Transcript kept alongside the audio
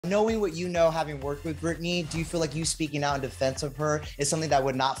Knowing what you know, having worked with Britney, do you feel like you speaking out in defense of her is something that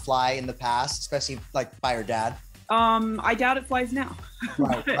would not fly in the past, especially like by her dad? I doubt it flies now.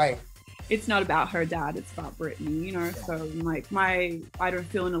 Right, right. It's not about her dad, it's about Britney, you know? Yeah. So like I don't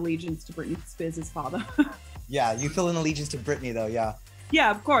feel an allegiance to Britney Spears' father. Yeah, you feel an allegiance to Britney though, yeah. Yeah,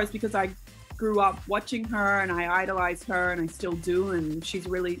 of course, because I grew up watching her and I idolize her and I still do, and she's a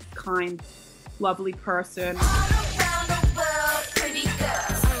really kind, lovely person.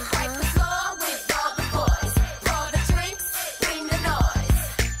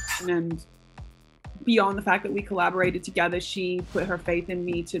 And beyond the fact that we collaborated together, she put her faith in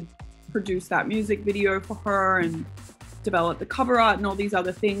me to produce that music video for her and develop the cover art and all these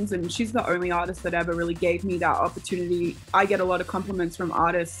other things. And she's the only artist that ever really gave me that opportunity. I get a lot of compliments from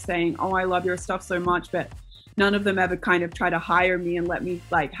artists saying, oh, I love your stuff so much, but none of them ever kind of try to hire me and let me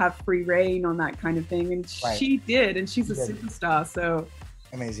like have free reign on that kind of thing. And right. She did, and she's a superstar. So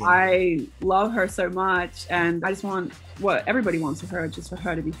amazing. I love her so much, and I just want what everybody wants for her, just for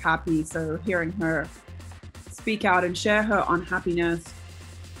her to be happy. So hearing her speak out and share her unhappiness,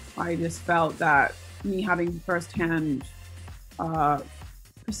 I just felt that me having firsthand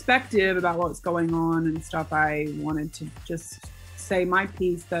perspective about what's going on and stuff, I wanted to just say my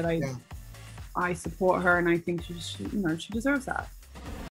piece that I support her, and I think she deserves that.